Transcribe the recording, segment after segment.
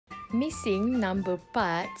Missing number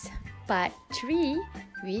parts, part 3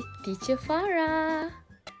 with Teacher Farah.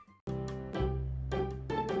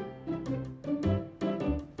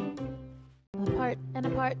 A part and a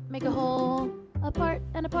part make a whole. A part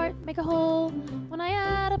and a part make a whole. When I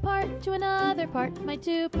add a part to another part, my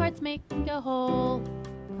two parts make a whole.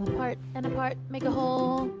 A part and a part make a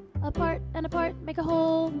whole. A part and a part make a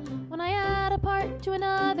whole. When I add a part to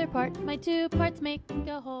another part, my two parts make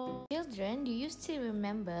a whole. Children, do you still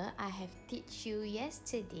remember I have teach you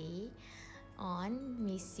yesterday on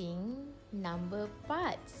missing number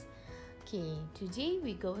parts? Okay, today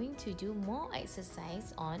we're going to do more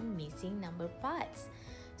exercise on missing number parts.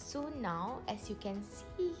 So now, as you can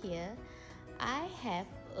see here, I have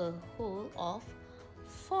a whole of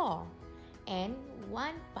 4 and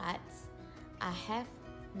one part I have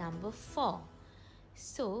number 4.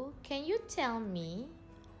 So, can you tell me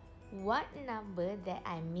what number that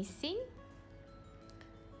I'm missing?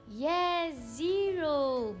 Yes,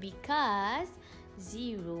 0, because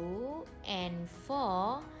 0 and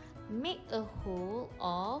 4 make a whole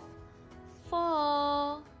of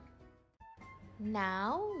 4.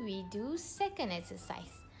 Now we do second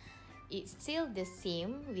exercise. It's still the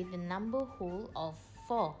same with the number whole of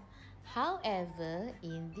 4. However,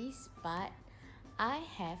 in this part, I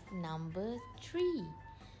have number 3.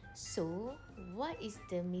 So, what is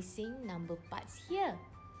the missing number parts here?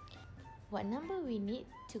 What number we need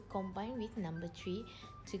to combine with number 3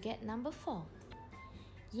 to get number 4?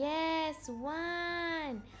 Yes,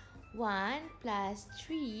 1. 1 plus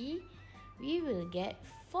 3, we will get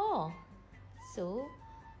 4. So,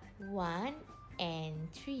 1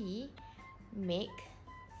 and 3 make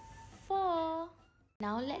 4.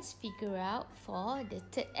 Now, let's figure out for the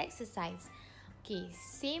third exercise. Okay,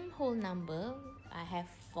 same whole number. I have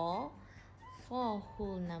 4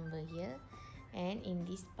 whole number here. And in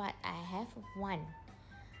this part, I have 1.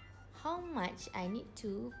 How much I need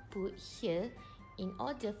to put here in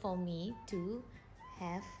order for me to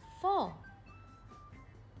have 4?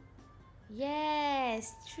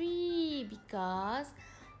 Yes, 3, because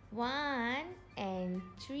 1 and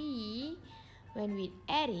 3, when we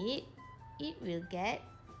add it, it will get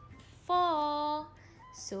 4.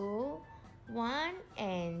 So, 1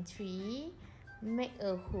 and 3 make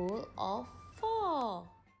a whole of 4.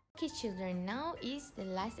 Okay, children, now is the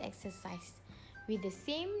last exercise with the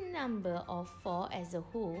same number of 4 as a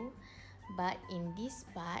whole, but in this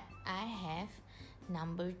part, I have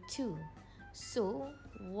number 2. So,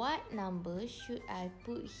 what number should I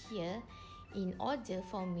put here in order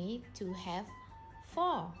for me to have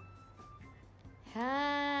 4?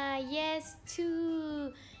 Yes,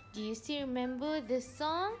 2. Do you still remember the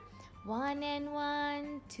song? 1 and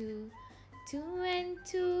 1, 2. 2 and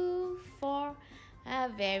 2, 4.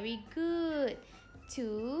 Very good.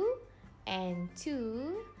 2 and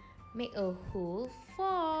 2 make a whole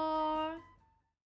 4.